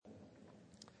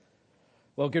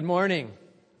Well, good morning.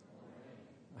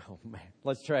 Oh, man.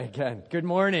 Let's try again. Good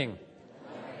morning.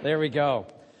 There we go.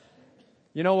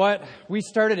 You know what? We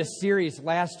started a series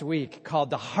last week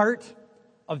called The Heart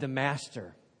of the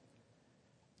Master.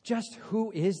 Just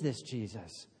who is this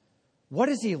Jesus? What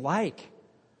is he like?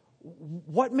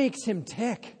 What makes him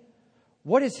tick?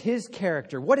 What is his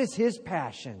character? What is his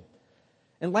passion?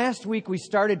 And last week we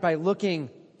started by looking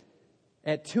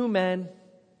at two men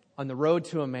on the road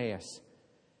to Emmaus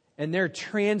and their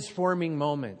transforming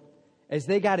moment as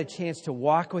they got a chance to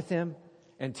walk with him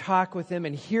and talk with him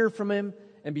and hear from him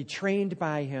and be trained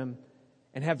by him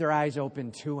and have their eyes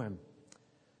open to him.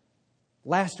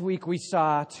 Last week we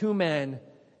saw two men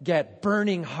get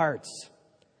burning hearts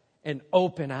and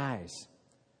open eyes.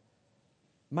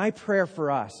 My prayer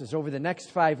for us is over the next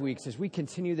 5 weeks as we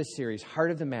continue this series, Heart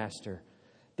of the Master,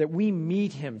 that we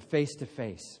meet him face to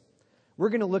face. We're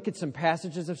going to look at some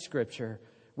passages of Scripture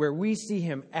where we see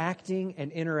him acting and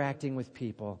interacting with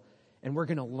people, and we're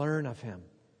going to learn of him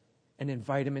and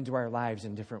invite him into our lives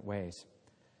in different ways.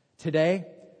 Today,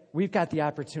 we've got the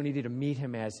opportunity to meet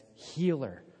him as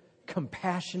healer,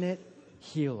 compassionate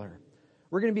healer.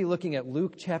 We're going to be looking at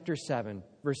Luke chapter 7,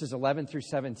 verses 11 through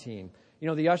 17. You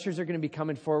know, the ushers are going to be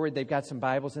coming forward. They've got some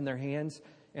Bibles in their hands.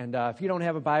 And if you don't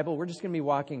have a Bible, we're just going to be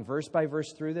walking verse by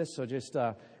verse through this. So just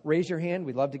raise your hand.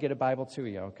 We'd love to get a Bible to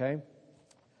you, okay?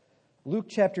 Luke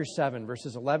chapter 7,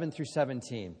 verses 11 through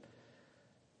 17.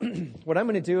 What I'm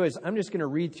going to do is I'm just going to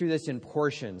read through this in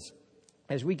portions.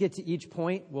 As we get to each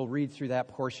point, we'll read through that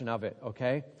portion of it,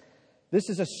 okay? This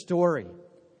is a story.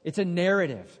 It's a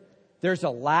narrative. There's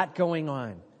a lot going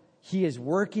on. He is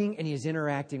working and he is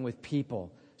interacting with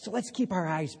people. So let's keep our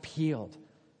eyes peeled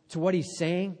to what he's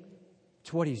saying,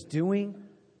 to what he's doing,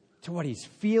 to what he's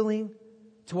feeling,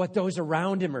 to what those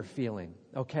around him are feeling,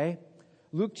 okay?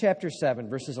 Luke chapter 7,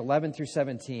 verses 11 through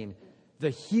 17,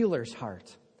 the healer's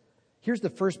heart. Here's the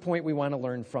first point we want to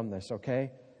learn from this,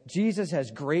 okay? Jesus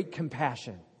has great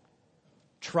compassion.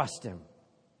 Trust him.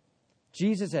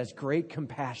 Jesus has great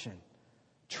compassion.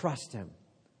 Trust him.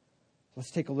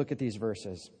 Let's take a look at these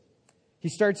verses. He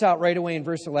starts out right away in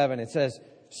verse 11. It says,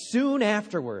 soon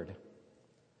afterward.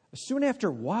 Soon after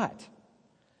what?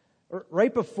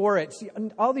 Right before it. See,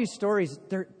 all these stories,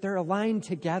 they're aligned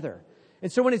together.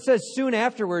 And so when it says soon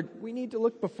afterward, we need to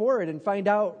look before it and find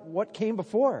out what came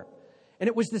before. And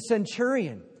it was the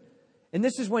centurion. And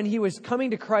this is when he was coming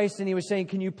to Christ and he was saying,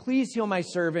 can you please heal my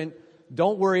servant?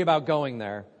 Don't worry about going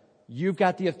there. You've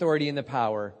got the authority and the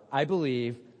power. I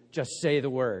believe. Just say the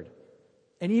word.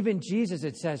 And even Jesus,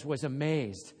 it says, was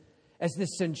amazed as the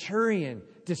centurion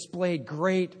displayed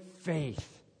great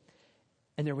faith.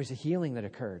 And there was a healing that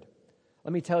occurred.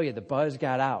 Let me tell you, the buzz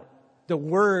got out. The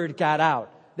word got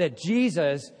out that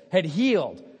Jesus had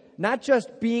healed. Not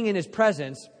just being in his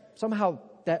presence. Somehow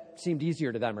that seemed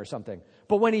easier to them or something.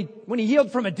 But when he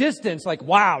healed from a distance, like,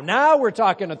 wow, now we're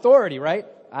talking authority, right?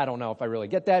 I don't know if I really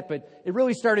get that, but it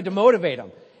really started to motivate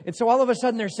them. And so all of a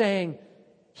sudden they're saying,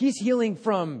 he's healing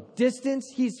from distance.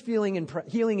 He's healing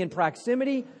in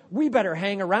proximity. We better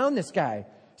hang around this guy.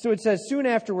 So it says, soon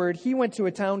afterward, he went to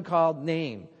a town called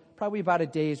Nain, probably about a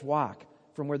day's walk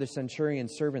from where the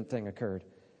centurion's servant thing occurred.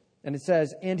 And it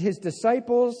says, and his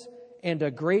disciples and a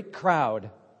great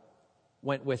crowd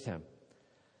went with him.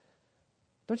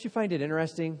 Don't you find it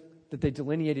interesting that they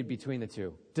delineated between the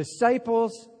two?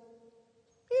 Disciples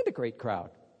and a great crowd.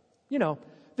 You know,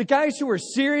 the guys who were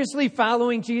seriously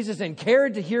following Jesus and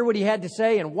cared to hear what he had to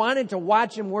say and wanted to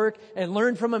watch him work and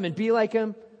learn from him and be like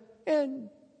him. And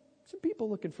some people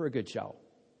looking for a good show.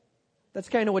 That's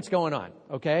kind of what's going on,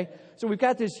 okay? So we've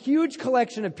got this huge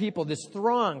collection of people, this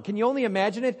throng. Can you only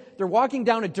imagine it? They're walking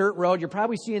down a dirt road. You're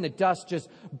probably seeing the dust just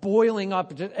boiling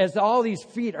up as all these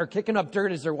feet are kicking up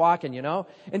dirt as they're walking, you know?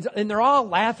 And they're all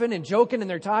laughing and joking and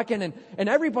they're talking and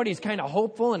everybody's kind of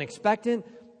hopeful and expectant.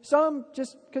 Some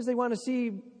just because they want to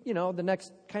see, you know, the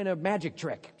next kind of magic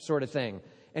trick sort of thing.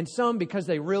 And some because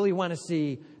they really want to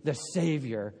see the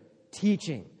Savior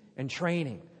teaching and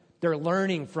training. They're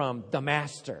learning from the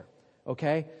Master.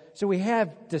 Okay? So we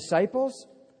have disciples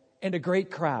and a great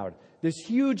crowd. This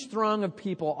huge throng of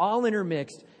people all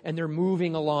intermixed, and they're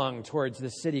moving along towards the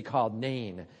city called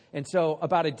Nain. And so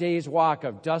about a day's walk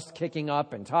of dust kicking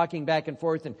up and talking back and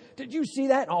forth. And did you see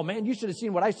that? Oh, man, you should have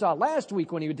seen what I saw last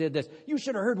week when he did this. You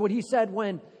should have heard what he said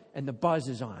when. And the buzz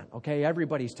is on. Okay?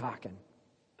 Everybody's talking.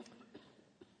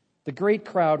 The great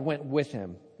crowd went with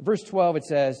him. Verse 12, it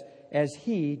says, as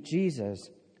he, Jesus,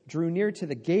 drew near to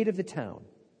the gate of the town.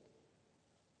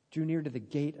 Drew near to the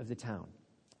gate of the town.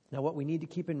 Now, what we need to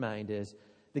keep in mind is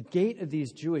the gate of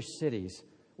these Jewish cities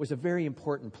was a very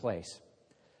important place.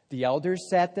 The elders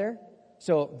sat there.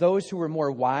 So those who were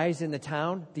more wise in the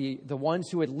town, the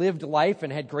ones who had lived life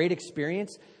and had great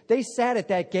experience, they sat at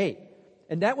that gate.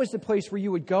 And that was the place where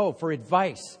you would go for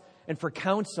advice and for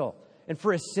counsel and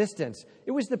for assistance.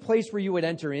 It was the place where you would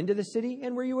enter into the city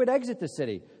and where you would exit the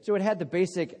city. So it had the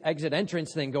basic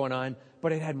exit-entrance thing going on,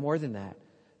 but it had more than that.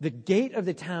 The gate of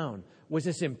the town was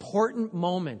this important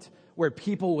moment where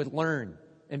people would learn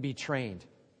and be trained.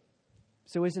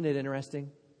 So isn't it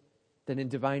interesting that in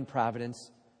divine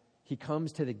providence, he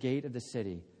comes to the gate of the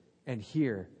city, and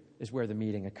here is where the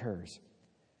meeting occurs.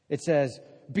 It says,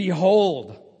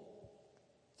 behold.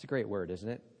 It's a great word, isn't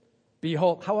it?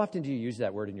 Behold. How often do you use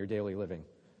that word in your daily living?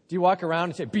 Do you walk around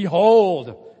and say,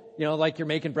 behold? You know, like you're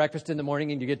making breakfast in the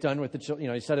morning and you get done with the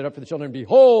children, you set it up for the children.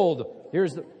 Behold,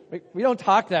 we don't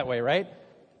talk that way, right?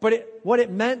 But what it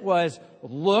meant was,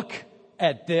 look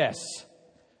at this.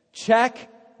 Check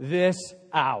this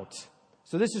out.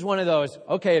 So this is one of those,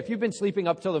 okay, if you've been sleeping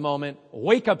up till the moment,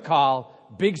 wake up call,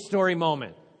 big story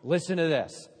moment. Listen to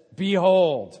this.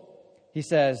 Behold, he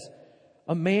says,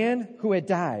 a man who had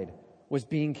died was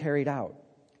being carried out,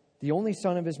 the only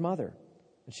son of his mother,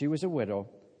 and she was a widow,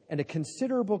 and a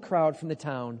considerable crowd from the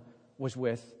town was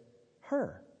with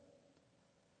her.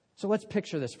 So let's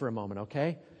picture this for a moment,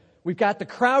 okay? We've got the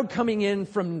crowd coming in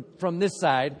from this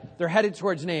side. They're headed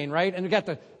towards Nain, right? And we've got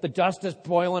the dust is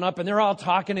boiling up, and they're all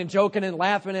talking and joking and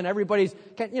laughing, and everybody's,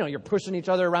 you're pushing each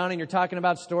other around, and you're talking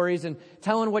about stories and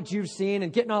telling what you've seen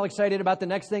and getting all excited about the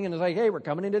next thing. And it's like, hey, we're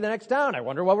coming into the next town. I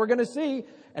wonder what we're going to see.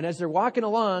 And as they're walking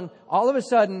along, all of a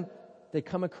sudden, they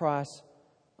come across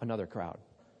another crowd.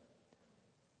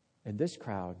 And this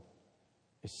crowd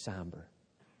is somber.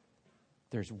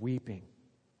 There's weeping.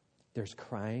 There's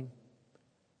crying.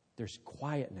 There's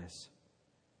quietness.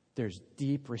 There's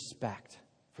deep respect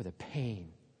for the pain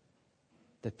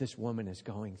that this woman is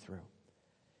going through.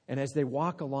 And as they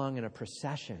walk along in a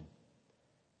procession,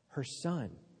 her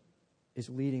son is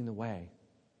leading the way,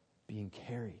 being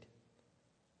carried.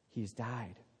 He's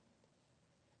died.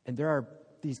 And there are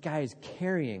these guys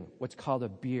carrying what's called a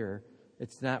bier.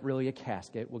 It's not really a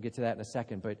casket. We'll get to that in a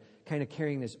second, but kind of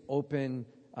carrying this open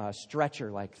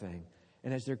stretcher-like thing.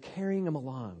 And as they're carrying him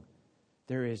along,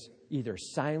 there is either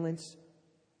silence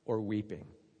or weeping,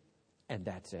 and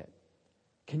that's it.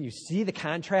 Can you see the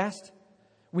contrast?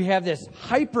 We have this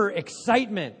hyper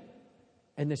excitement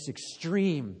and this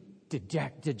extreme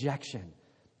dejection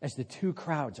as the two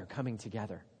crowds are coming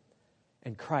together,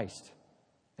 and Christ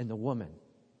and the woman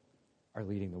are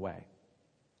leading the way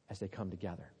as they come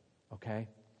together, okay?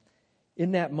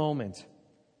 In that moment,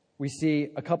 we see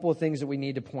a couple of things that we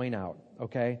need to point out,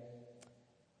 okay?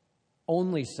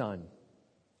 Only son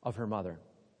of her mother,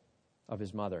 of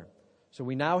his mother. So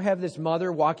we now have this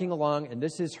mother walking along, and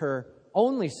this is her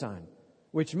only son,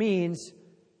 which means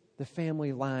the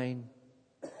family line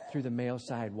through the male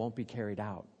side won't be carried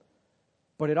out.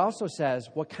 But it also says,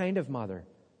 what kind of mother?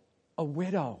 A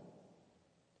widow.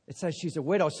 It says she's a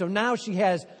widow. So now she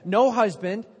has no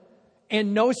husband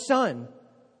and no son.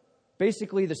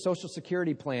 Basically, the Social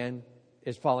Security plan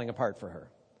is falling apart for her.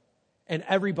 And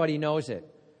everybody knows it.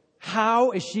 How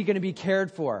is she going to be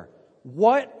cared for?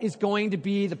 What is going to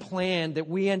be the plan that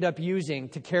we end up using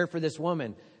to care for this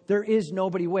woman? There is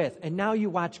nobody with. And now you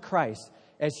watch Christ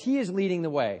as he is leading the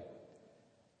way.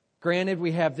 Granted,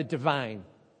 we have the divine.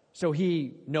 So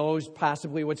he knows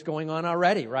possibly what's going on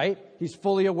already, right? He's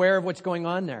fully aware of what's going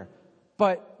on there.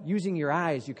 But using your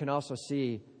eyes, you can also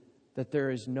see that there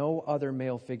is no other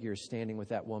male figure standing with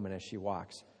that woman as she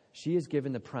walks. She is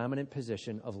given the prominent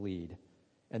position of lead.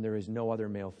 And there is no other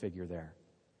male figure there.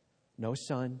 No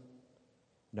son,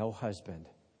 no husband.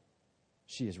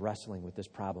 She is wrestling with this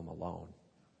problem alone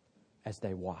as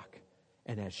they walk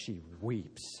and as she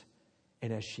weeps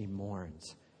and as she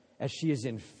mourns, as she is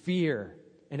in fear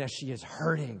and as she is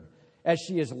hurting, as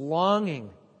she is longing,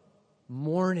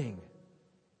 mourning,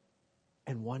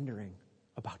 and wondering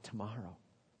about tomorrow,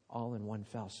 all in one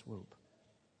fell swoop.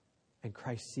 And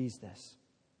Christ sees this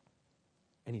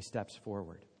and he steps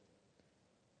forward.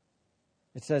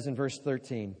 It says in verse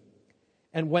 13,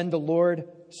 and when the Lord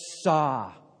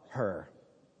saw her,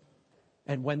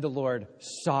 and when the Lord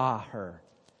saw her,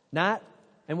 not,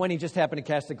 and when he just happened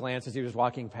to cast a glance as he was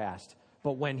walking past,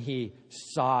 but when he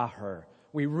saw her.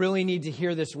 We really need to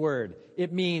hear this word.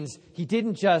 It means he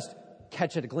didn't just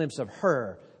catch a glimpse of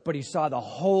her, but he saw the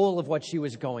whole of what she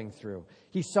was going through.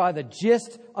 He saw the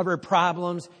gist of her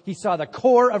problems. He saw the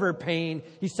core of her pain.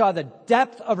 He saw the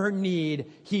depth of her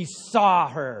need. He saw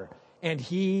her. And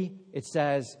he, it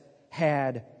says,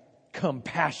 had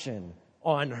compassion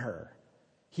on her.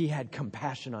 He had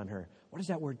compassion on her. What does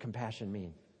that word compassion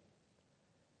mean?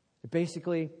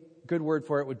 Basically, a good word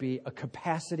for it would be a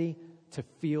capacity to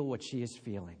feel what she is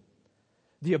feeling.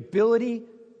 The ability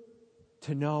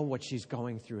to know what she's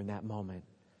going through in that moment.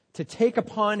 To take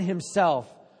upon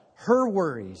himself her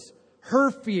worries,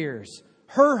 her fears,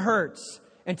 her hurts,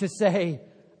 and to say,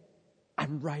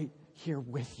 I'm right here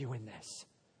with you in this.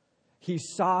 He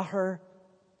saw her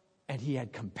and he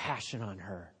had compassion on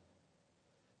her.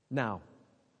 Now,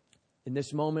 in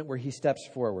this moment where he steps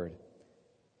forward,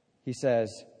 he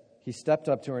says, he stepped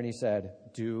up to her and he said,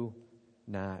 do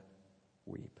not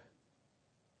weep.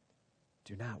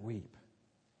 Do not weep.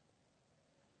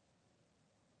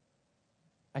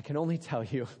 I can only tell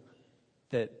you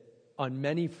that on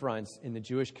many fronts in the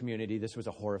Jewish community, this was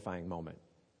a horrifying moment.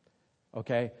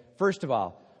 Okay? First of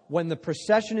all, when the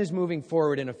procession is moving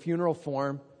forward in a funeral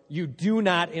form, you do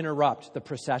not interrupt the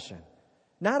procession.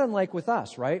 Not unlike with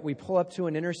us, right? We pull up to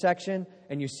an intersection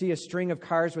and you see a string of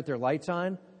cars with their lights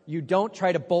on. You don't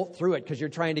try to bolt through it because you're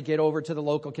trying to get over to the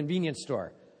local convenience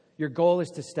store. Your goal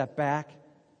is to step back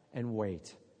and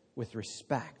wait with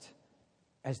respect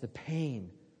as the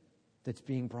pain that's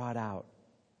being brought out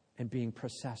and being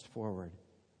processed forward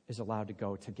is allowed to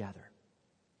go together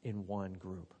in one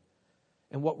group.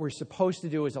 And what we're supposed to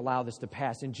do is allow this to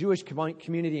pass. In Jewish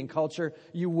community and culture,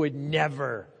 you would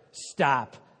never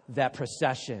stop that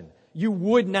procession. You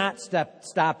would not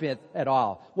stop it at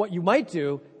all. What you might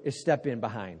do is step in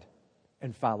behind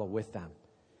and follow with them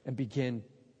and begin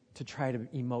to try to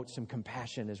emote some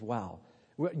compassion as well.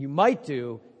 What you might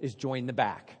do is join the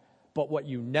back. But what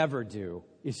you never do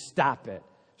is stop it.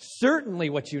 Certainly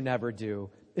what you never do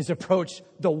is approach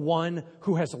the one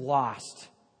who has lost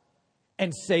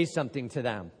and say something to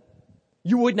them.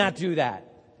 You would not do that.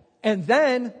 And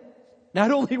then,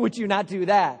 not only would you not do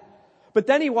that, but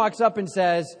then he walks up and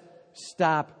says,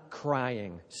 stop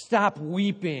crying. Stop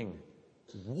weeping.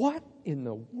 What in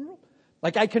the world?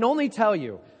 Like, I can only tell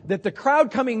you that the crowd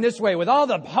coming this way with all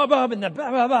the hubbub and the blah,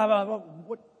 blah, blah, blah,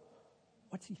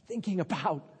 what's he thinking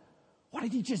about? What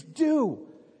did he just do?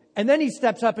 And then he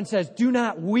steps up and says, do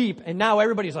not weep. And now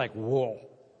everybody's like, whoa,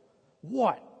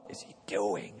 what is he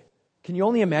doing? Can you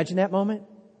only imagine that moment?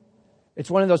 It's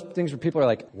one of those things where people are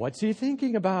like, what's he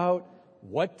thinking about?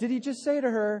 What did he just say to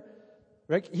her?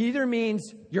 Right? He either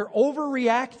means you're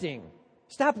overreacting.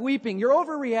 Stop weeping. You're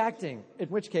overreacting. In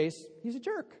which case, he's a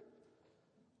jerk.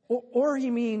 Or he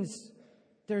means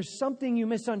there's something you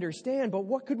misunderstand. But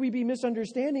what could we be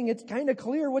misunderstanding? It's kind of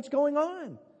clear what's going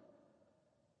on.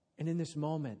 And in this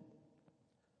moment,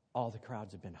 all the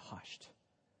crowds have been hushed.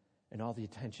 And all the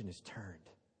attention is turned.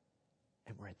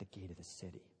 And we're at the gate of the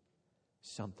city.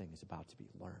 Something is about to be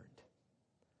learned.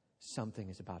 Something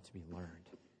is about to be learned.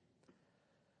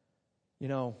 You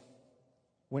know,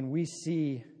 when we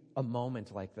see a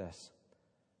moment like this,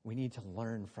 we need to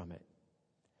learn from it.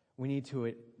 We need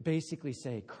to basically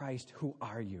say, Christ, who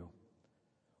are you?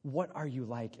 What are you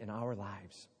like in our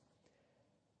lives?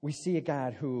 We see a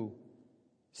God who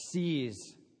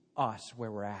sees us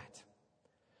where we're at.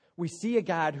 We see a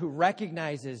God who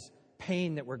recognizes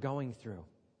pain that we're going through.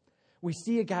 We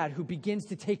see a God who begins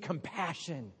to take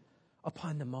compassion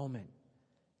upon the moment.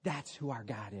 That's who our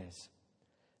God is.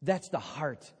 That's the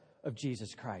heart of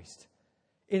Jesus Christ.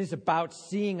 It is about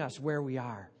seeing us where we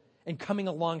are and coming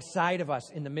alongside of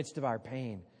us in the midst of our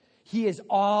pain. He is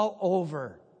all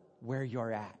over where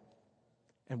you're at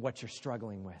and what you're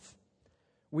struggling with.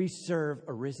 We serve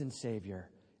a risen Savior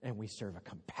and we serve a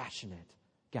compassionate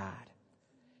God.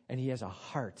 And He has a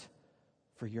heart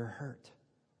for your hurt,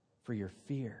 for your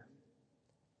fear,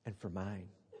 and for mine.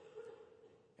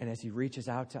 And as He reaches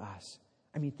out to us,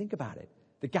 I mean, think about it.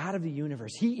 The God of the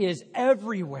universe, He is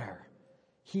everywhere.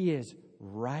 He is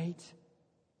right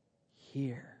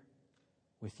here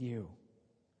with you,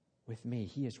 with me.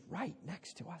 He is right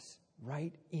next to us,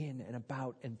 right in and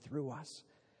about and through us.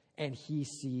 And He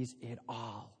sees it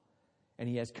all. And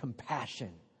He has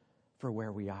compassion for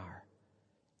where we are.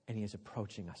 And He is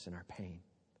approaching us in our pain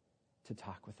to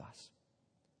talk with us.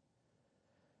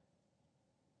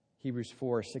 Hebrews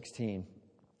 4:16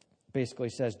 basically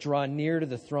says, draw near to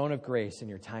the throne of grace in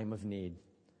your time of need.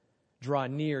 Draw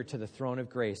near to the throne of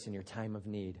grace in your time of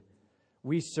need.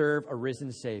 We serve a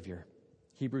risen Savior.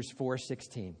 Hebrews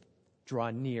 4:16.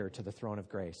 Draw near to the throne of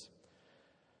grace.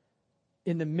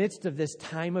 In the midst of this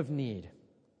time of need,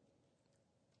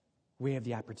 we have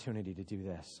the opportunity to do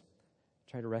this.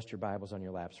 Try to rest your Bibles on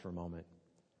your laps for a moment.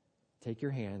 Take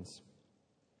your hands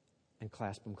and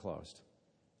clasp them closed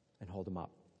and hold them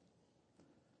up.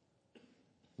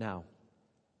 Now,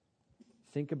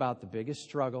 think about the biggest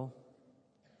struggle,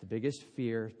 the biggest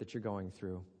fear that you're going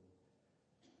through.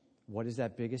 What is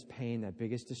that biggest pain, that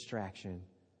biggest distraction,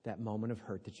 that moment of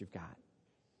hurt that you've got?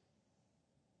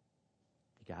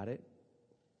 You got it?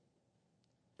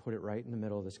 put it right in the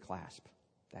middle of this clasp.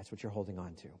 That's what you're holding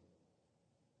on to.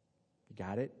 You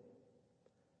got it?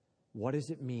 What does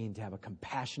it mean to have a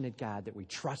compassionate God that we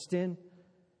trust in?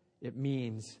 It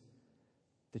means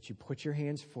that you put your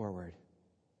hands forward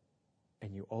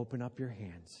and you open up your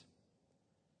hands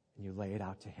and you lay it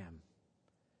out to Him.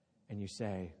 And you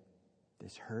say,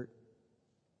 this hurt,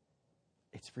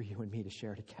 it's for you and me to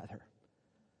share together.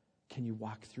 Can you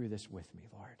walk through this with me,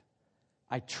 Lord?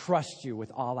 I trust you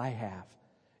with all I have.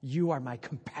 You are my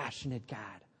compassionate God.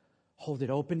 Hold it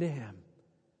open to Him.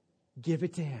 Give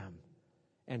it to Him.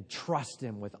 And trust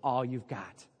Him with all you've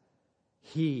got.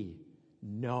 He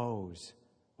knows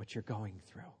what you're going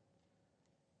through.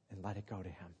 And let it go to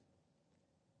Him.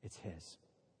 It's His.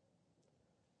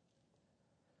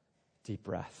 Deep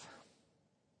breath.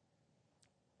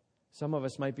 Some of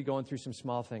us might be going through some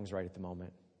small things right at the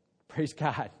moment. Praise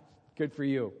God. Good for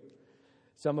you.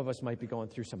 Some of us might be going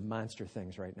through some monster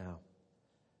things right now.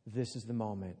 This is the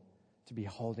moment to be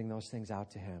holding those things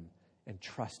out to Him and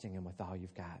trusting Him with all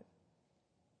you've got.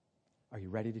 Are you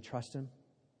ready to trust Him?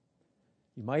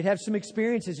 You might have some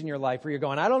experiences in your life where you're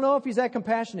going, I don't know if He's that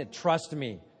compassionate. Trust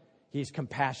me. He's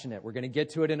compassionate. We're going to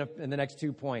get to it in the next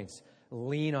 2 points.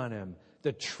 Lean on Him.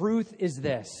 The truth is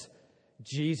this.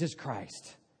 Jesus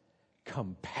Christ,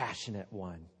 compassionate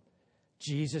one.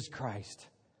 Jesus Christ,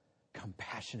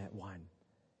 compassionate one.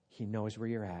 He knows where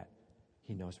you're at.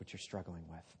 He knows what you're struggling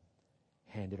with.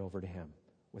 Hand it over to Him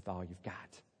with all you've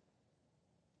got.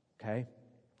 Okay?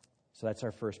 So that's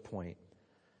our first point.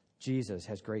 Jesus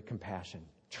has great compassion.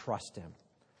 Trust Him.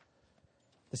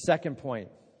 The second point.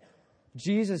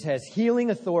 Jesus has healing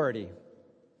authority.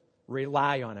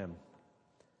 Rely on Him.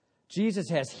 Jesus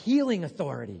has healing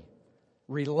authority.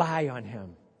 Rely on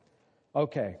Him.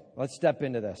 Okay, let's step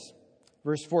into this.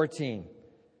 Verse 14.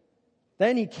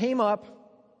 Then He came up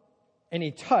and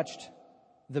He touched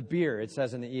the bier, it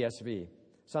says in the ESV.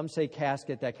 Some say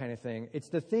casket, that kind of thing. It's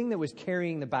the thing that was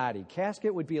carrying the body.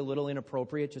 Casket would be a little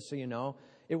inappropriate, just so you know.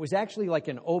 It was actually like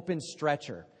an open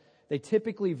stretcher. They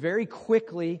typically very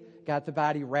quickly got the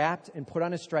body wrapped and put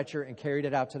on a stretcher and carried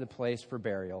it out to the place for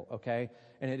burial, okay?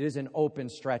 And it is an open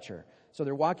stretcher. So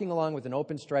they're walking along with an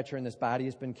open stretcher, and this body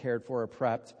has been cared for or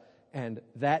prepped, and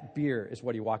that bier is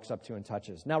what He walks up to and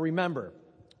touches. Now remember,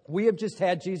 we have just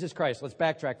had Jesus Christ. Let's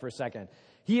backtrack for a second.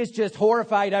 He has just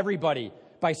horrified everybody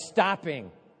by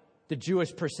stopping the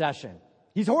Jewish procession.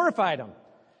 He's horrified them.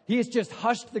 He has just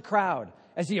hushed the crowd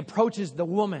as He approaches the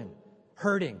woman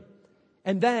hurting.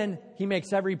 And then He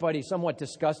makes everybody somewhat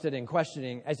disgusted and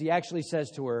questioning as He actually says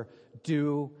to her,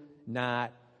 do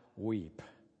not weep.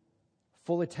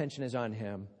 Full attention is on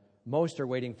Him. Most are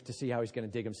waiting to see how He's going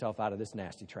to dig Himself out of this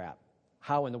nasty trap.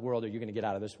 How in the world are you going to get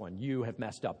out of this one? You have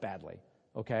messed up badly.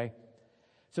 Okay?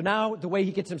 So now the way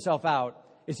He gets Himself out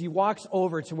is He walks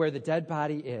over to where the dead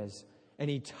body is and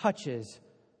He touches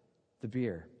the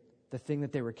bier, the thing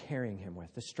that they were carrying Him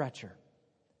with, the stretcher.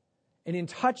 And in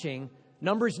touching,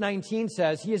 Numbers 19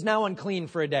 says He is now unclean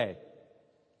for a day.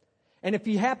 And if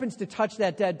He happens to touch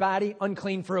that dead body,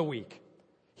 unclean for a week.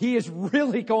 He is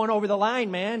really going over the line,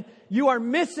 man. You are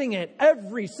missing it.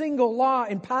 Every single law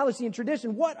and policy and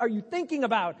tradition. What are you thinking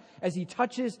about as He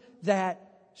touches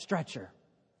that stretcher?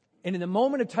 And in the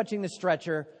moment of touching the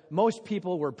stretcher, most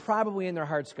people were probably in their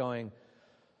hearts going,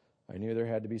 I knew there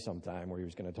had to be some time where He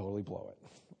was going to totally blow it.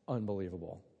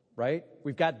 Unbelievable, right?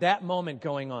 We've got that moment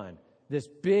going on. This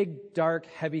big, dark,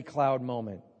 heavy cloud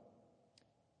moment.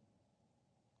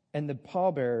 And the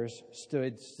pallbearers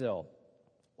stood still.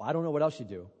 Well, I don't know what else you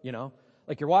do, you know?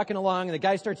 Like you're walking along and the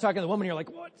guy starts talking to the woman. And you're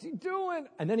like, what's he doing?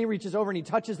 And then he reaches over and he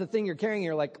touches the thing you're carrying. And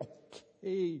you're like,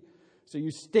 okay. So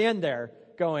you stand there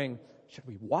going, should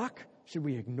we walk? Should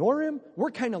we ignore him?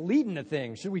 We're kind of leading the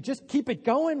thing. Should we just keep it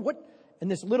going? What?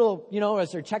 And this little, you know,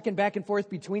 as they're checking back and forth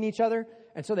between each other.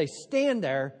 And so they stand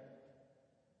there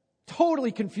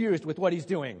totally confused with what He's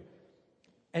doing.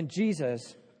 And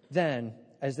Jesus then,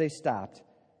 as they stopped,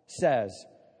 says,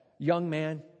 young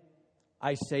man,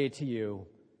 I say to you,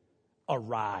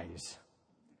 arise.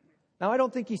 Now, I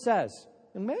don't think He says,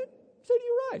 young man, I say to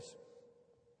you, arise.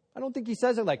 I don't think He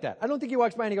says it like that. I don't think He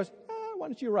walks by and He goes, why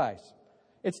don't you arise?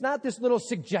 It's not this little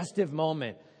suggestive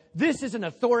moment. This is an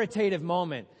authoritative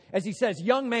moment. As He says,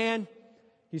 young man,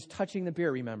 He's touching the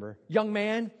bier, remember. Young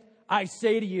man, I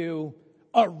say to you,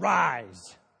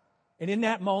 arise. And in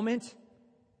that moment,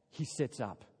 He sits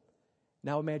up.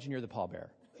 Now imagine you're the pallbearer.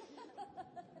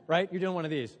 Right? You're doing one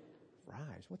of these.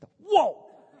 Rise. What the? Whoa!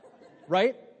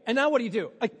 Right? And now what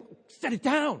do? Like, set it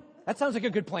down. That sounds like a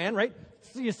good plan, right?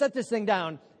 So you set this thing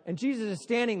down, and Jesus is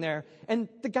standing there, and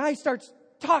the guy starts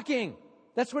talking.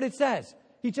 That's what it says.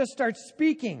 He just starts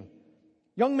speaking.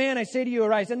 Young man, I say to you,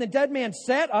 arise. And the dead man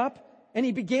sat up and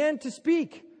he began to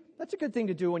speak. That's a good thing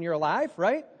to do when you're alive,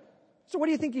 right? So what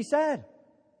do you think he said?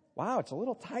 Wow, it's a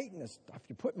little tight in this stuff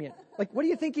you put me in. Like, what do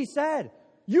you think he said?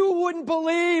 You wouldn't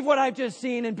believe what I've just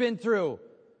seen and been through.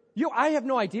 I have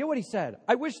no idea what he said.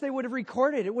 I wish they would have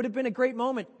recorded. It would have been a great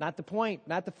moment. Not the point,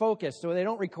 not the focus, so they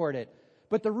don't record it.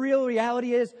 But the real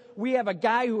reality is we have a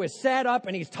guy who has sat up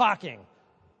and he's talking.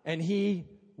 And he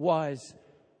was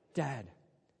dead.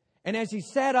 And as he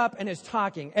sat up and is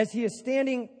talking, as he is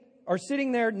standing or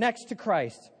sitting there next to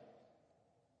Christ,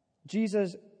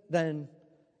 Jesus then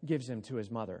gives him to his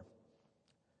mother.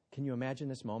 Can you imagine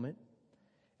this moment?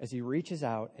 As he reaches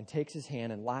out and takes his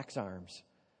hand and locks arms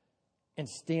and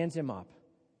stands him up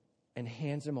and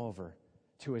hands him over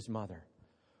to his mother,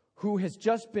 who has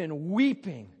just been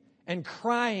weeping and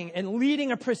crying and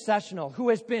leading a processional, who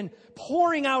has been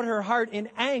pouring out her heart in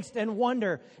angst and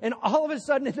wonder. And all of a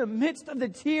sudden, in the midst of the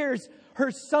tears,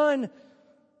 her son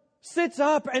sits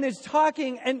up and is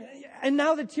talking, and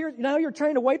now you're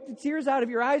trying to wipe the tears out of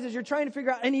your eyes as you're trying to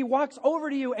figure out, and he walks over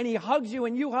to you and he hugs you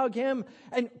and you hug him.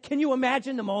 And can you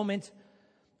imagine the moment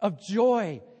of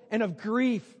joy and of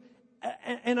grief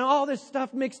and all this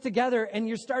stuff mixed together, and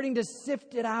you're starting to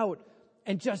sift it out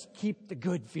and just keep the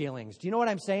good feelings? Do you know what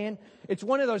I'm saying? It's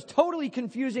one of those totally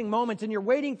confusing moments, and you're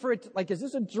waiting for it like, is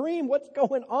this a dream? What's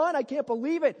going on? I can't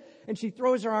believe it. And she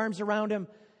throws her arms around him,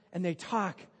 and they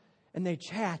talk, and they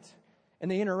chat, and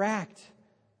they interact.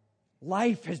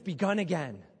 Life has begun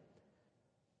again.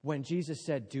 When Jesus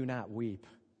said, do not weep,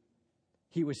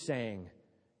 he was saying,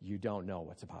 you don't know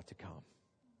what's about to come.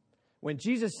 When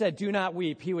Jesus said, do not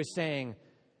weep, he was saying,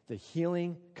 the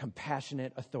healing,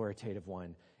 compassionate, authoritative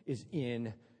one is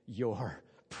in your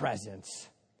presence.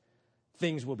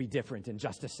 Things will be different in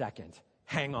just a second.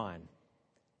 Hang on.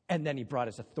 And then he brought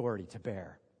his authority to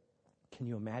bear. Can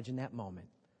you imagine that moment?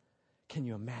 Can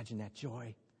you imagine that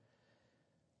joy?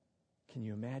 Can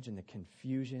you imagine the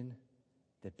confusion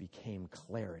that became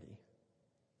clarity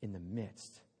in the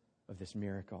midst of this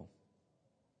miracle?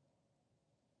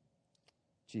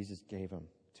 Jesus gave him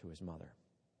to his mother.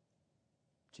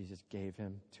 Jesus gave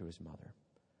him to his mother.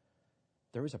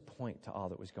 There was a point to all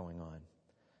that was going on.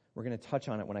 We're going to touch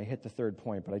on it when I hit the third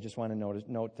point, but I just want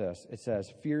to note this. It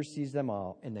says, fear seized them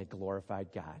all, and they glorified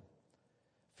God.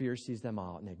 Fear seized them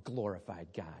all, and they glorified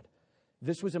God.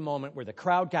 This was a moment where the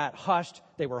crowd got hushed.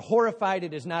 They were horrified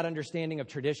at his not understanding of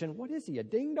tradition. What is he, a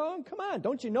ding-dong? Come on,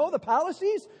 don't you know the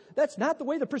policies? That's not the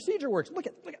way the procedure works. Look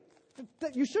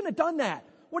at, you shouldn't have done that.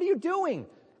 What are you doing?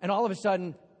 And all of a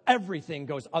sudden, everything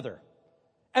goes other.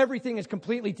 Everything is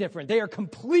completely different. They are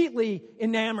completely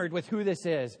enamored with who this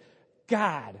is.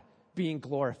 God being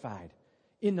glorified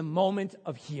in the moment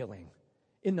of healing,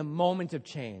 in the moment of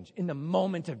change, in the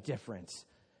moment of difference.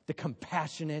 The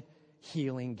compassionate,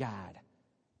 healing God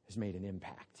has made an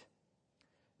impact.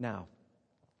 Now,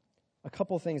 a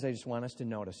couple of things I just want us to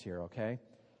notice here, okay?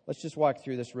 Let's just walk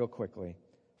through this real quickly.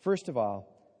 First of all,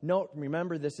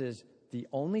 remember this is the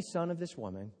only son of this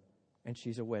woman, and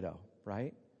she's a widow,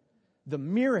 right? The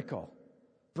miracle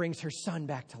brings her son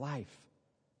back to life.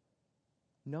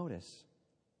 Notice,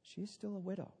 she's still a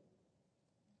widow.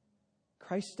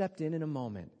 Christ stepped in a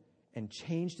moment and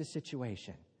changed the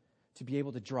situation to be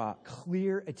able to draw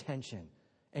clear attention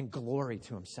and glory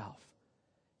to himself.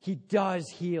 He does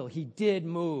heal. He did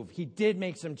move. He did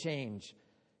make some change.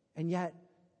 And yet,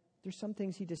 there's some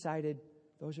things he decided,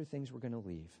 those are things we're going to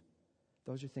leave.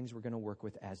 Those are things we're going to work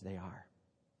with as they are.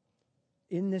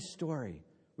 In this story,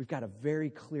 we've got a very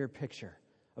clear picture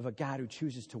of a God who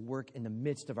chooses to work in the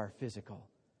midst of our physical.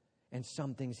 And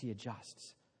some things he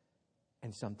adjusts,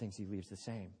 and some things he leaves the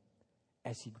same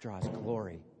as he draws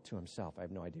glory to himself. I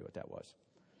have no idea what that was.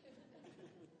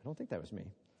 I don't think that was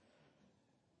me.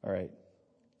 All right.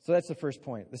 So that's the first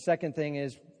point. The second thing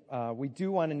is we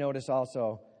do want to notice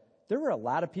also there were a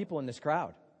lot of people in this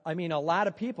crowd. I mean, a lot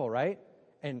of people, right?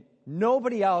 And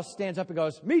nobody else stands up and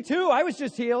goes, me too, I was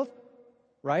just healed,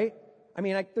 right? I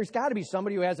mean, there's got to be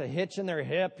somebody who has a hitch in their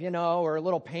hip, or a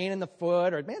little pain in the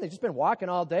foot, or, man, they've just been walking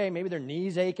all day. Maybe their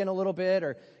knees aching a little bit,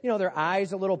 or, their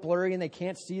eyes a little blurry and they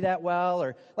can't see that well,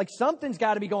 or like something's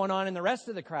got to be going on in the rest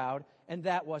of the crowd, and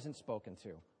that wasn't spoken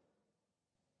to.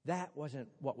 That wasn't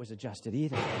what was adjusted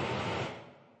either.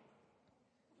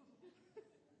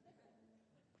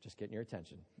 Just getting your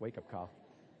attention. Wake-up call.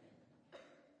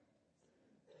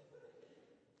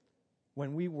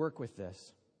 When we work with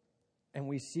this, and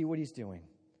we see what he's doing,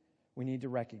 we need to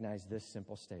recognize this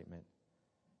simple statement.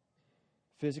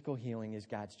 Physical healing is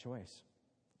God's choice.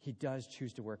 He does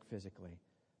choose to work physically,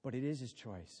 but it is his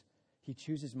choice. He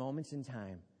chooses moments in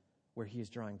time where he is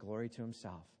drawing glory to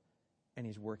himself, and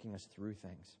he's working us through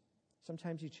things.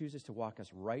 Sometimes he chooses to walk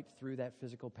us right through that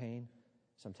physical pain.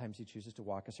 Sometimes he chooses to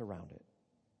walk us around it.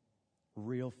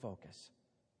 Real focus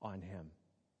on him.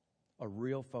 A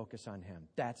real focus on him.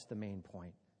 That's the main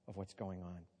point of what's going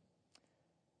on.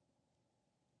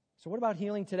 So what about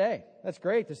healing today? That's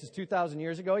great. This is 2,000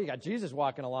 years ago. You got Jesus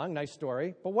walking along. Nice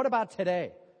story. But what about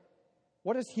today?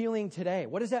 What is healing today?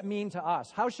 What does that mean to us?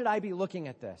 How should I be looking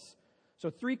at this? So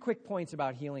 3 quick points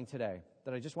about healing today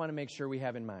that I just want to make sure we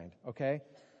have in mind, okay?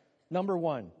 Number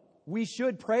 1, we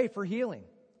should pray for healing.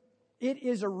 It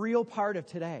is a real part of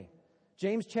today.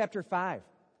 James chapter 5,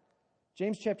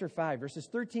 verses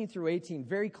 13 through 18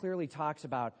 very clearly talks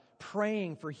about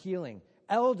praying for healing.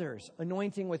 Elders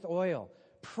anointing with oil,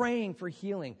 praying for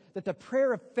healing, that the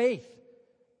prayer of faith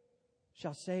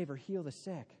shall save or heal the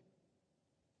sick.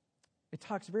 It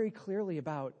talks very clearly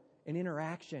about an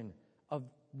interaction of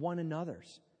one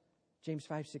another's. James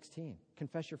 5:16,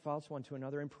 confess your faults one to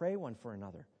another and pray one for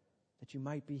another, that you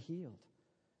might be healed.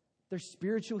 There's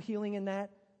spiritual healing in that.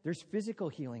 There's physical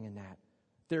healing in that.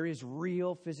 There is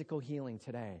real physical healing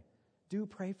today. Do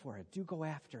pray for it. Do go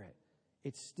after it.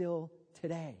 It's still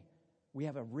today. We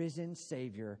have a risen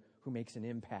Savior who makes an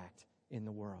impact in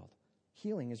the world.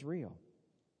 Healing is real.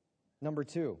 Number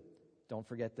 2, don't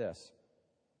forget this.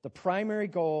 The primary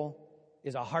goal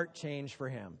is a heart change for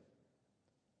him.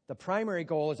 The primary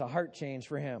goal is a heart change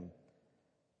for him.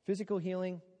 Physical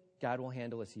healing, God will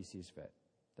handle as he sees fit.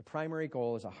 The primary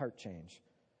goal is a heart change.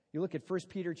 You look at 1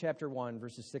 Peter chapter 1,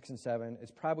 verses 6 and 7.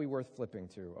 It's probably worth flipping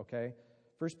to, okay?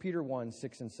 1 Peter 1,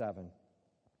 6 and 7.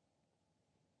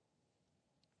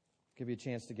 Give you a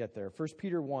chance to get there. 1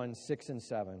 Peter 1, 6 and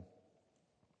 7.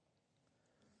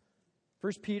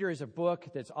 1 Peter is a book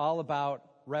that's all about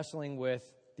wrestling with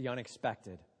the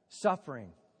unexpected.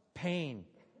 Suffering, pain,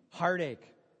 heartache,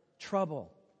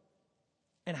 trouble.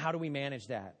 And how do we manage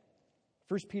that?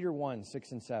 1 Peter 1,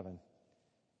 6 and 7.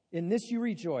 In this you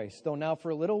rejoice, though now for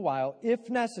a little while, if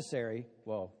necessary,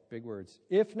 whoa, big words,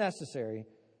 if necessary,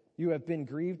 you have been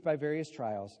grieved by various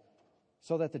trials,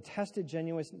 so that the tested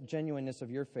genuineness of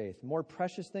your faith, more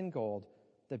precious than gold,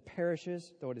 that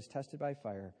perishes, though it is tested by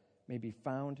fire, may be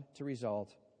found to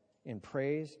result in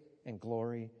praise and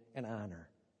glory and honor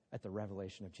at the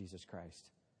revelation of Jesus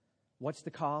Christ. What's the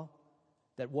call?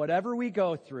 That whatever we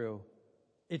go through,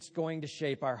 it's going to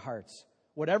shape our hearts.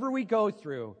 Whatever we go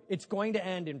through, it's going to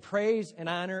end in praise and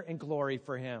honor and glory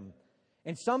for him.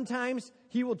 And sometimes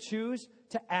he will choose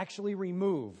to actually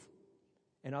remove.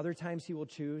 And other times he will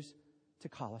choose to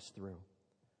call us through.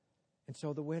 And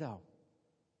so the widow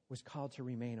was called to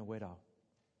remain a widow.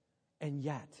 And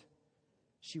yet,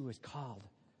 she was called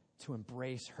to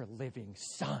embrace her living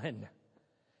son.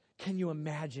 Can you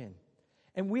imagine?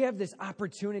 And we have this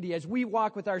opportunity as we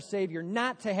walk with our Savior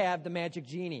not to have the magic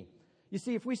genie. You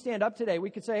see, if we stand up today, we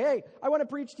could say, hey, I want to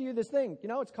preach to you this thing. You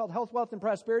know, it's called health, wealth, and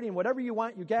prosperity, and whatever you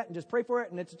want, you get, and just pray for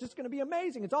it, and it's just going to be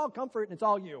amazing. It's all comfort, and it's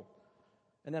all you.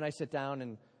 And then I sit down,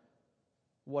 and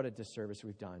what a disservice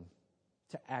we've done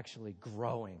to actually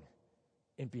growing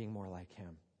and being more like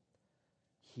him.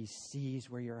 He sees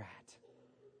where you're at.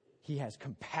 He has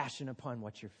compassion upon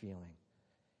what you're feeling,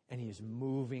 and he is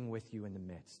moving with you in the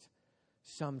midst,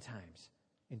 sometimes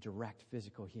in direct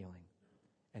physical healing,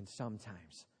 and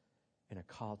sometimes in a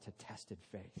call to tested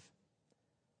faith.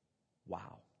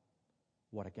 Wow,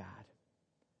 what a God.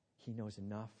 He knows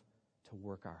enough to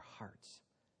work our hearts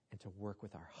and to work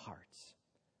with our hearts.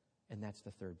 And that's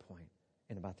the third point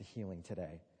and about the healing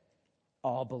today.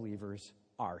 All believers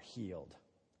are healed.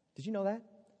 Did you know that?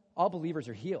 All believers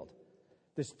are healed.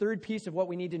 This third piece of what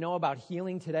we need to know about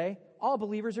healing today, all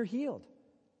believers are healed.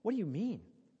 What do you mean?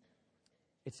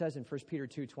 It says in 1 Peter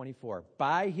 2:24,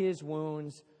 by his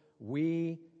wounds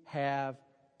we have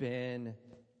been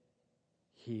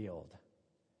healed.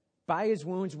 By his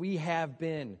wounds we have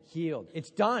been healed. It's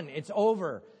done. It's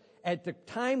over. At the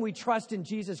time we trust in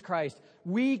Jesus Christ,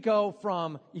 we go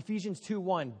from Ephesians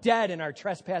 2:1, dead in our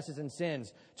trespasses and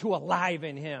sins, to alive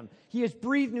in him. He has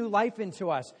breathed new life into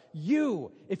us.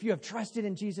 You, if you have trusted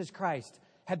in Jesus Christ,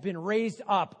 have been raised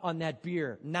up on that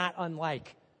bier, not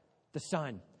unlike the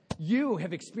Son. You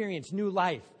have experienced new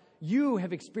life. You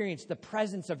have experienced the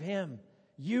presence of him.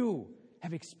 You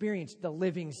have experienced the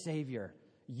living Savior.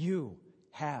 You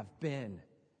have been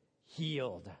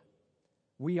healed.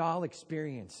 We all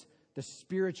experience the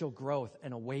spiritual growth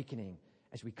and awakening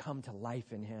as we come to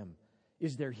life in him.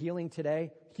 Is there healing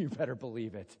today? You better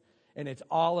believe it. And it's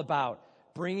all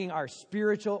about bringing our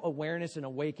spiritual awareness and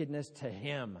awakenedness to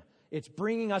him. It's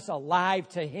bringing us alive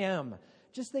to him.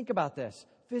 Just think about this.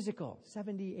 Physical,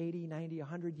 70, 80, 90,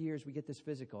 100 years, we get this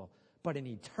physical. But in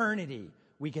eternity,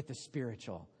 we get the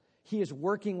spiritual. He is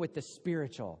working with the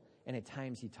spiritual and at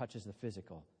times he touches the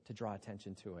physical to draw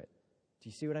attention to it. Do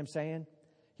you see what I'm saying?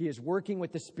 He is working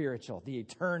with the spiritual, the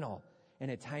eternal,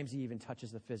 and at times he even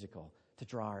touches the physical to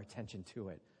draw our attention to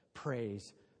it.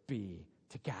 Praise be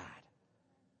to God.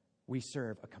 We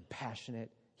serve a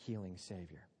compassionate, healing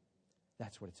Savior.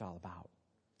 That's what it's all about.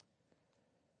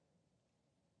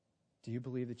 Do you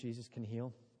believe that Jesus can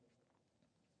heal?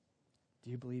 Do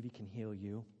you believe he can heal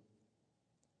you?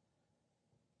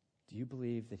 Do you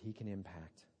believe that he can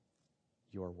impact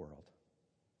your world?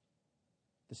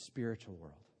 The spiritual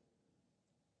world?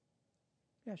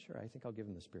 Yeah, sure, I think I'll give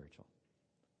him the spiritual.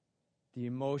 The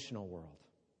emotional world?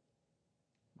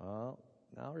 Well,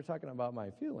 now we're talking about my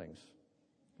feelings.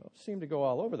 Those seem to go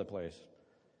all over the place.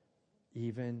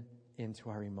 Even into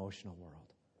our emotional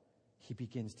world, he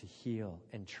begins to heal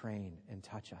and train and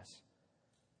touch us.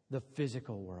 The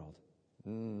physical world.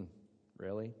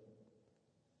 Really?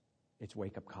 It's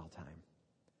wake-up call time.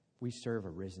 We serve a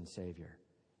risen Savior,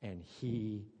 and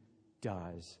he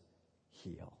does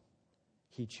heal.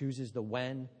 He chooses the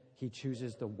when, he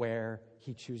chooses the where,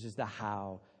 he chooses the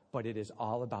how, but it is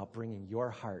all about bringing your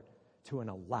heart to an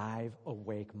alive,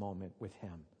 awake moment with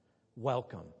him.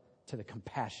 Welcome to the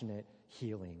compassionate,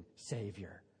 healing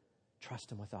Savior.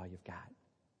 Trust him with all you've got.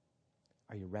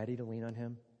 Are you ready to lean on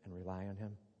him and rely on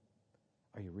him?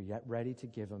 Are you ready to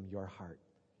give him your heart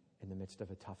in the midst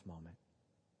of a tough moment?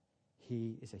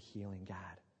 He is a healing God.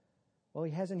 Well,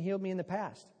 he hasn't healed me in the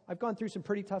past. I've gone through some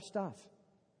pretty tough stuff.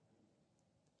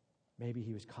 Maybe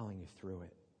he was calling you through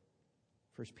it.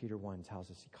 1 Peter 1 tells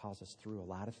us he calls us through a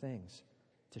lot of things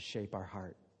to shape our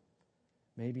heart.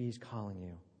 Maybe he's calling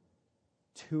you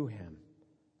to him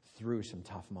through some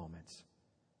tough moments.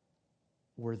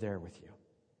 We're there with you.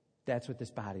 That's what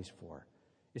this body's for,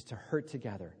 is to hurt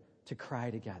together, to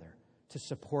cry together, to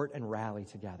support and rally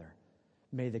together.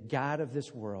 May the God of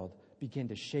this world begin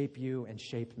to shape you and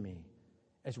shape me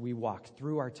as we walk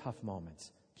through our tough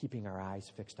moments, keeping our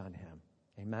eyes fixed on him.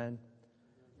 Amen?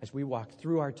 As we walk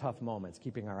through our tough moments,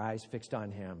 keeping our eyes fixed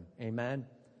on him. Amen?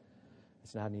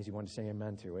 It's not an easy one to say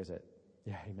amen to, is it?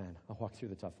 Yeah, amen. I'll walk through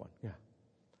the tough one. Yeah.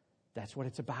 That's what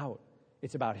it's about.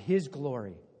 It's about his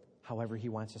glory, however he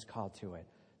wants us called to it.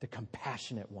 The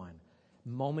compassionate one.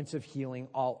 Moments of healing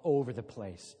all over the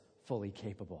place, fully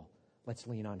capable. Let's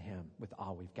lean on him with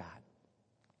all we've got.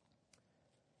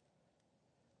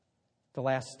 The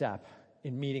last step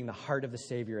in meeting the heart of the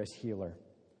Savior as healer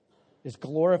is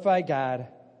glorify God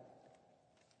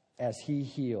as he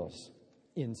heals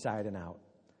inside and out.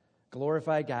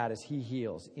 Glorify God as he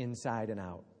heals inside and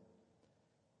out.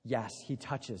 Yes, he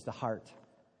touches the heart.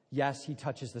 Yes, he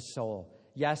touches the soul.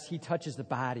 Yes, he touches the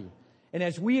body. And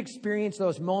as we experience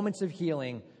those moments of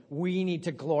healing, we need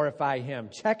to glorify him.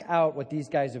 Check out what these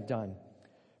guys have done.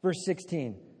 Verse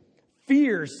 16.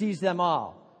 Fear sees them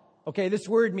all. Okay, this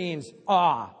word means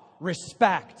awe,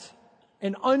 respect,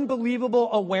 an unbelievable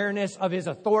awareness of his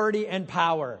authority and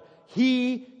power.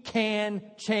 He can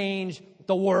change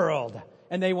the world.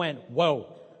 And they went,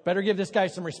 whoa, better give this guy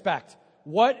some respect.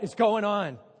 What is going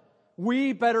on?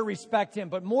 We better respect him.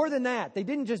 But more than that, they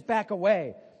didn't just back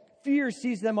away. Fear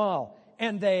sees them all,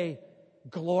 and they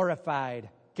glorified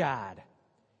God.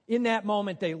 In that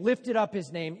moment, they lifted up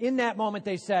his name. In that moment,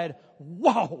 they said,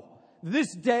 whoa,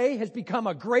 this day has become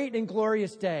a great and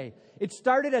glorious day. It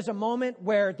started as a moment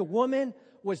where the woman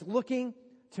was looking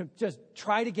to just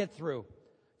try to get through,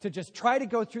 to just try to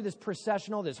go through this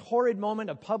processional, this horrid moment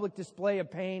of public display of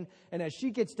pain, and as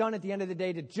she gets done at the end of the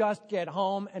day, to just get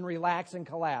home and relax and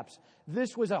collapse.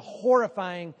 This was a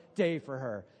horrifying day for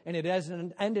her, and it has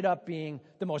ended up being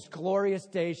the most glorious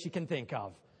day she can think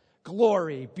of.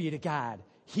 Glory be to God.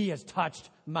 He has touched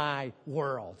my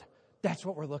world. That's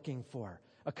what we're looking for.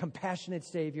 A compassionate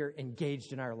Savior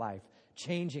engaged in our life,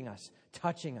 changing us,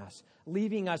 touching us,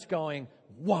 leaving us going,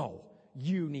 whoa,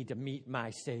 you need to meet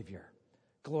my Savior.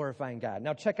 Glorifying God.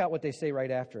 Now check out what they say right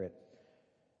after it.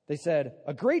 They said,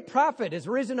 a great prophet has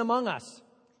risen among us.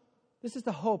 This is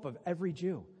the hope of every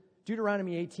Jew.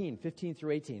 Deuteronomy 18, 15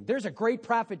 through 18. There's a great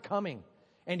prophet coming,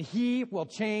 and he will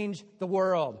change the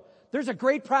world. There's a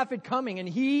great prophet coming, and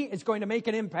he is going to make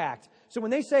an impact. So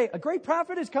when they say, a great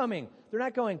prophet is coming, they're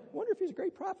not going, I wonder if he's a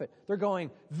great prophet. They're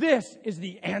going, this is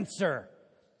the answer.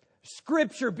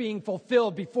 Scripture being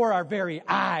fulfilled before our very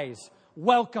eyes.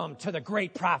 Welcome to the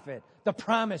great prophet, the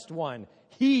promised one.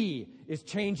 He is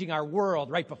changing our world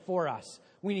right before us.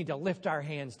 We need to lift our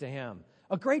hands to him.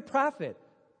 A great prophet.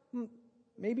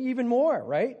 Maybe even more,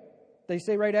 right? They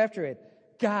say right after it,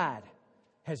 God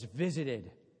has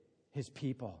visited his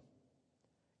people.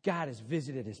 God has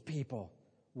visited his people.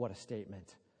 What a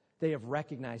statement. They have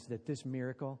recognized that this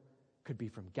miracle could be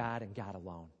from God and God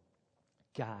alone.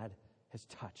 God has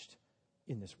touched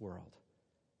in this world.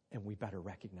 And we better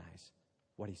recognize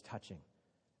what he's touching,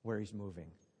 where he's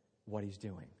moving, what he's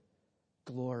doing.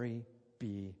 Glory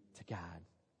be to God.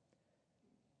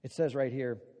 It says right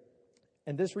here,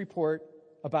 and this report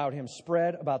about him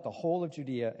spread about the whole of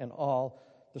Judea and all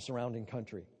the surrounding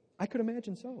country. I could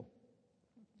imagine so.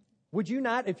 Would you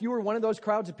not, if you were one of those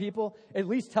crowds of people, at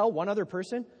least tell one other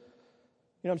person?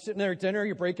 You know, I'm sitting there at dinner,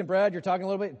 you're breaking bread, you're talking a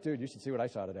little bit. Dude, you should see what I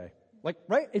saw today. Like,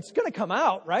 right? It's going to come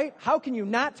out, right? How can you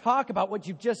not talk about what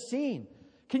you've just seen?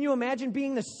 Can you imagine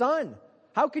being the son?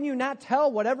 How can you not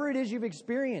tell whatever it is you've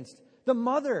experienced? The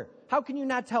mother, how can you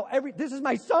not tell this is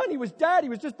my son, he was dead, he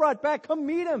was just brought back, come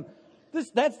meet him.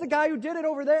 That's the guy who did it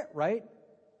over there, right?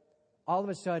 All of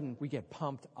a sudden, we get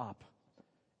pumped up.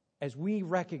 As we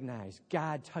recognize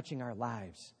God touching our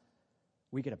lives,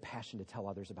 we get a passion to tell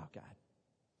others about God.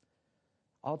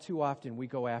 All too often, we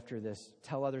go after this,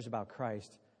 tell others about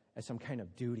Christ as some kind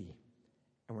of duty,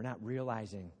 and we're not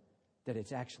realizing that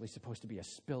it's actually supposed to be a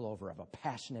spillover of a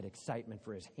passionate excitement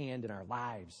for his hand in our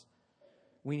lives.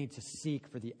 We need to seek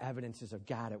for the evidences of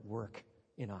God at work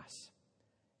in us.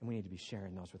 And we need to be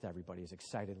sharing those with everybody as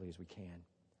excitedly as we can.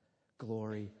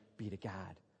 Glory be to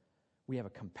God. We have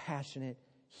a compassionate,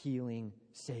 healing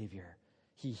Savior.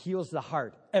 He heals the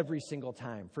heart every single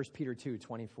time. 1 Peter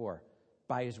 2:24.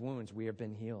 By his wounds we have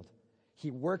been healed.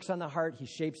 He works on the heart, he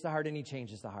shapes the heart, and he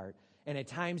changes the heart. And at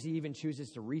times he even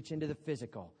chooses to reach into the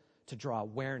physical to draw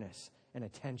awareness and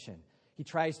attention. He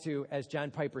tries to, as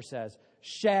John Piper says,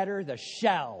 shatter the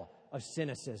shell of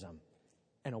cynicism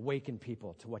and awaken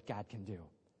people to what God can do.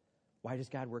 Why does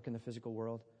God work in the physical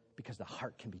world? Because the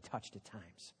heart can be touched at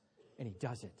times. And he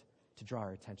does it to draw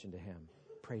our attention to him.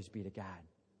 Praise be to God.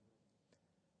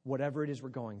 Whatever it is we're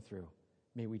going through,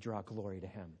 may we draw glory to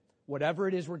him. Whatever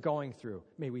it is we're going through,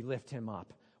 may we lift him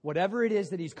up. Whatever it is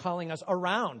that he's calling us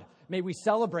around, may we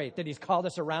celebrate that he's called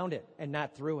us around it and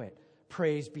not through it.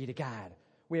 Praise be to God.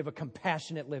 We have a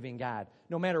compassionate living God.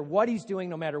 No matter what he's doing,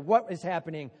 no matter what is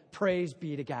happening, praise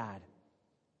be to God.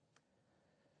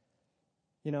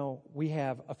 You know, we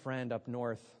have a friend up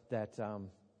north that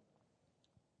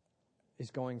is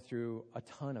going through a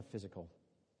ton of physical.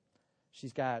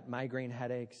 She's got migraine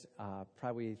headaches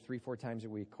probably 3-4 times a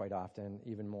week quite often,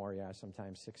 even more,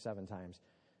 sometimes 6-7 times.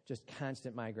 Just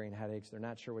constant migraine headaches. They're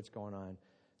not sure what's going on.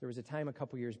 There was a time a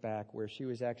couple years back where she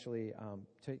was actually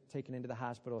taken into the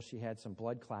hospital. She had some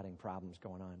blood clotting problems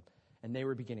going on, and they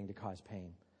were beginning to cause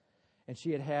pain. And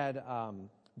she had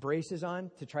braces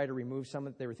on to try to remove some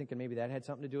of it. They were thinking maybe that had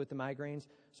something to do with the migraines.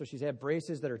 So she's had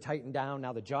braces that are tightened down.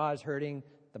 Now the jaw is hurting.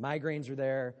 The migraines are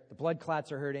there. The blood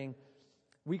clots are hurting.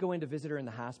 We go in to visit her in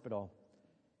the hospital,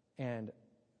 and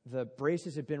the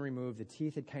braces had been removed. The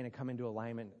teeth had kind of come into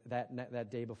alignment that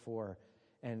day before,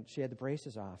 and she had the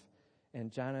braces off.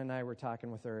 And Jana and I were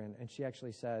talking with her, and she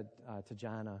actually said to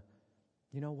Jana,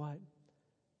 you know what?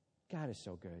 God is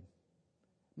so good.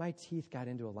 My teeth got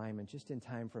into alignment just in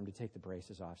time for him to take the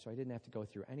braces off, so I didn't have to go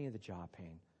through any of the jaw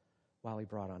pain while he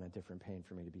brought on a different pain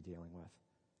for me to be dealing with.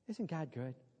 Isn't God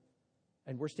good?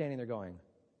 And we're standing there going,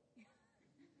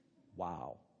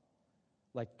 wow.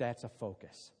 Like, that's a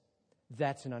focus.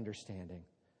 That's an understanding.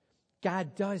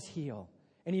 God does heal,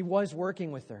 and he was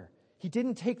working with her. He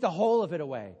didn't take the whole of it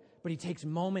away, but he takes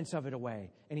moments of it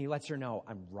away, and he lets her know,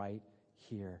 I'm right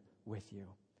here with you.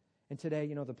 And today,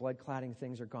 you know, the blood clotting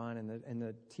things are gone, and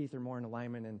the teeth are more in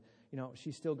alignment, and, you know,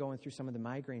 she's still going through some of the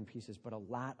migraine pieces, but a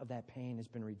lot of that pain has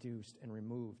been reduced and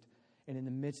removed. And in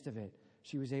the midst of it,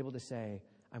 she was able to say,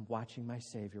 I'm watching my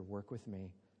Savior work with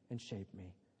me and shape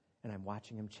me, and I'm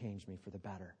watching him change me for the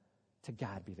better. To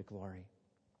God be the glory.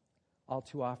 All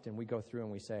too often, we go through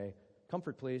and we say,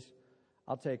 comfort, please.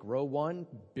 I'll take row 1,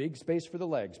 big space for the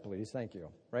legs, please. Thank you.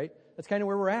 Right? That's kind of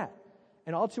where we're at.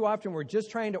 And all too often, we're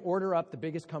just trying to order up the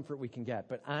biggest comfort we can get.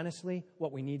 But honestly,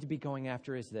 what we need to be going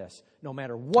after is this. No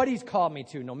matter what he's called me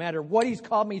to, no matter what he's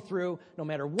called me through, no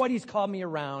matter what he's called me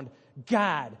around,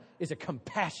 God is a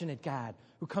compassionate God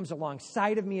who comes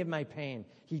alongside of me in my pain.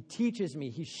 He teaches me.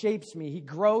 He shapes me. He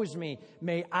grows me.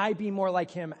 May I be more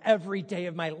like him every day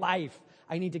of my life.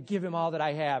 I need to give him all that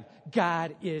I have.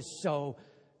 God is so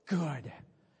good.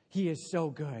 He is so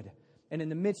good. And in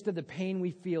the midst of the pain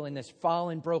we feel in this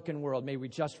fallen, broken world, may we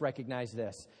just recognize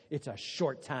this. It's a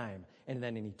short time and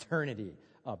then an eternity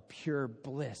of pure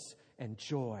bliss and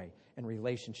joy and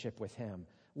relationship with him.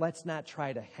 Let's not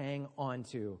try to hang on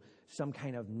to some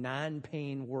kind of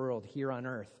non-pain world here on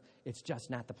earth. It's just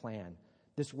not the plan.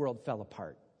 This world fell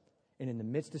apart. And in the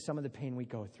midst of some of the pain we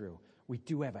go through, we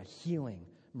do have a healing,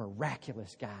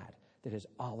 miraculous God that is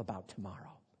all about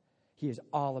tomorrow. He is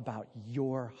all about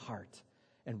your heart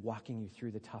and walking you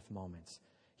through the tough moments.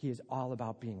 He is all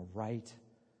about being right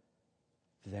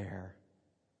there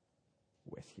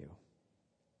with you.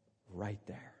 Right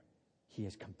there. He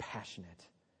is compassionate,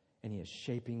 and He is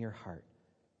shaping your heart.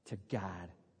 To God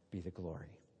be the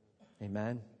glory.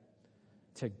 Amen?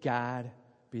 To God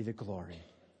be the glory.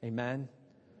 Amen?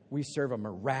 We serve a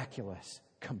miraculous,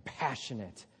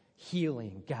 compassionate,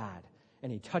 healing God.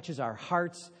 And He touches our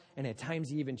hearts, and at times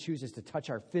He even chooses to touch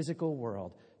our physical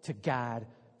world. To God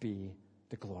be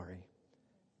the glory.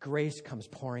 Grace comes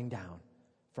pouring down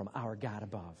from our God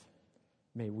above.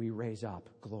 May we raise up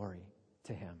glory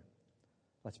to Him.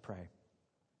 Let's pray.